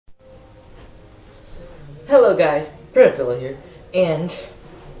Hello guys, Pretzel here, and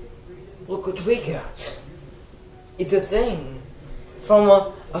look what we got. It's a thing from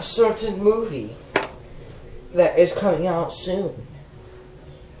a certain movie that is coming out soon.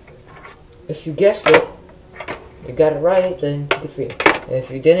 If you guessed it, you got it right, then good for you. And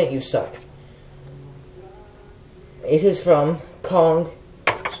if you didn't, you suck. It is from Kong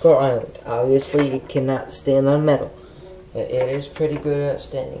Skull Island. Obviously, it cannot stand on metal, but it is pretty good at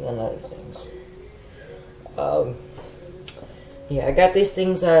standing on other things. Yeah, I got these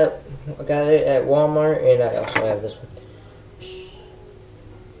things I got it at Walmart, and I also have this one.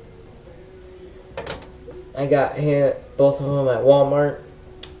 I got here both of them at Walmart.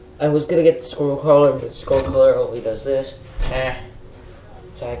 I was gonna get the skull color, but the skull color only does this.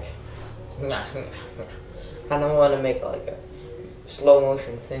 It's like, nah. I don't want to make like a slow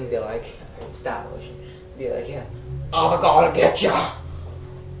motion thing. Be like stop motion. Be like, yeah, I'm gonna get ya.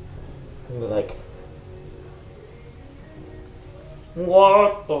 And be like,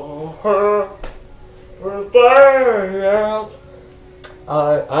 what the heck is that?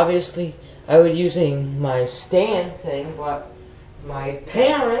 Obviously, I was using my stand thing, but my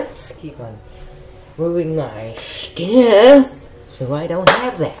parents keep on moving my stuff, so I don't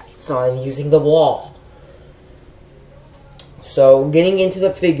have that. So I'm using the wall. So getting into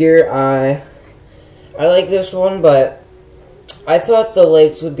the figure, I like this one, but I thought the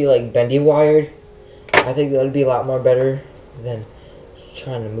legs would be like bendy wired. I think that would be a lot more better than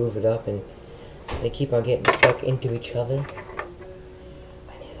trying to move it up, and they keep on getting stuck into each other.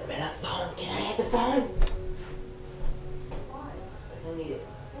 I need a minute phone. Can I have the phone? Why? Because I need it.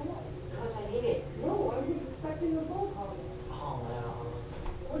 Because I need it. No, I was expecting a phone call. Oh no.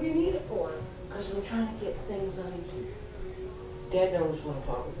 What do you need it for? Because I'm trying to get things on YouTube. Dad knows what I'm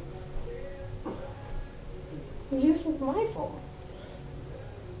talking about. Use with my phone.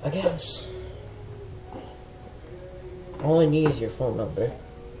 I guess. All I need is your phone number.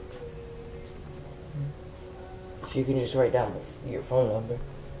 If you can just write down your phone number.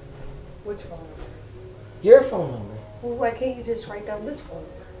 Which phone number? Your phone number. Well, why can't you just write down this phone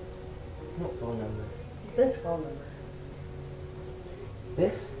number? What phone number? This phone number.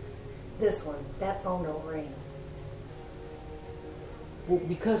 This? This one. That phone don't ring. Well,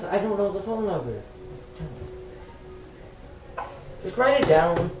 because I don't know the phone number. Just write it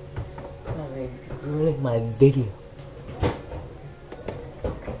down. Come on, man. You're ruining my video.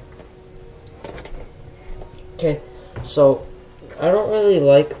 Okay, so I don't really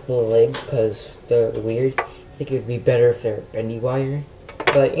like the legs because they're weird. I think it would be better if they're bendy wire,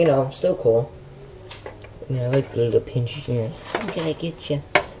 but you know, still cool. You know, I like the little pinches here. I'm gonna get you.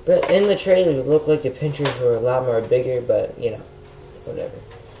 But in the trailer, it looked like the pinchers were a lot more bigger, but you know, whatever.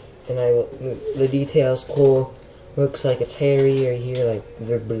 And the details cool. Looks like a terrier here, like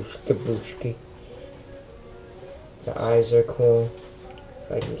Verbooshki. The eyes are cool.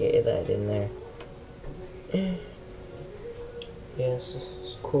 If I can get that in there. Yes,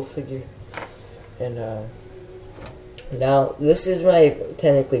 it's a cool figure. And now this is my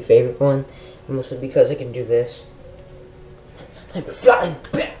technically favorite one, mostly because I can do this. I'm flying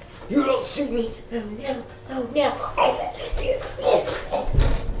back. You don't see me. Oh no! Oh no!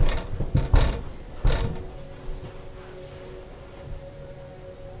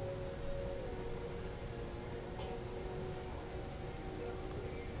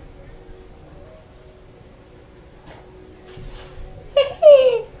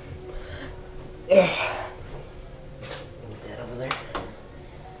 That over there.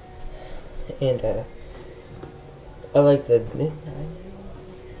 And I like the midnight.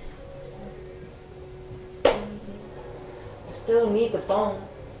 I still need the phone.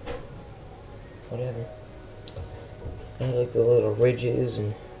 Whatever. I like the little ridges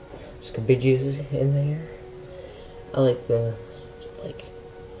and scabidges in there. I like the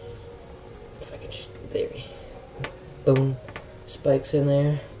if I could just there. Boom. Spikes in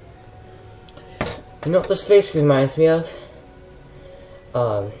there. You know what this face reminds me of?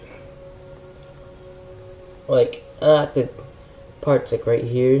 Like, not the parts like right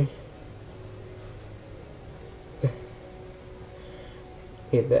here.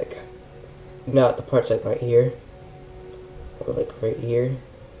 Get back. Not the parts like right here. Or like right here.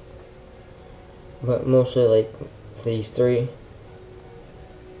 But mostly like these three.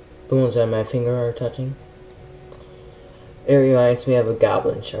 The ones that my finger are touching. It reminds me of a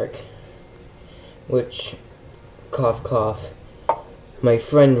goblin shark. Which, cough cough, my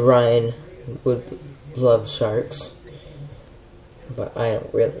friend Ryan would love sharks, but I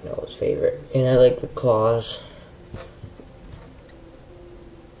don't really know his favorite. And I like the claws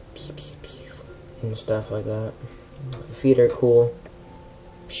and stuff like that. The feet are cool.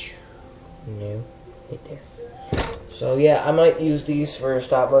 No. right there. So yeah, I might use these for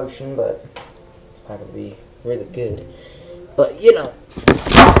stop motion, but it's not gonna be really good. But you know,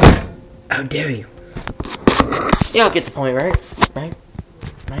 how dare you? Y'all get the point, right? Right?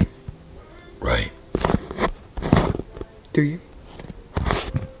 Right? Right. Do you?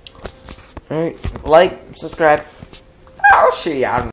 Alright, like, subscribe. I'll see ya.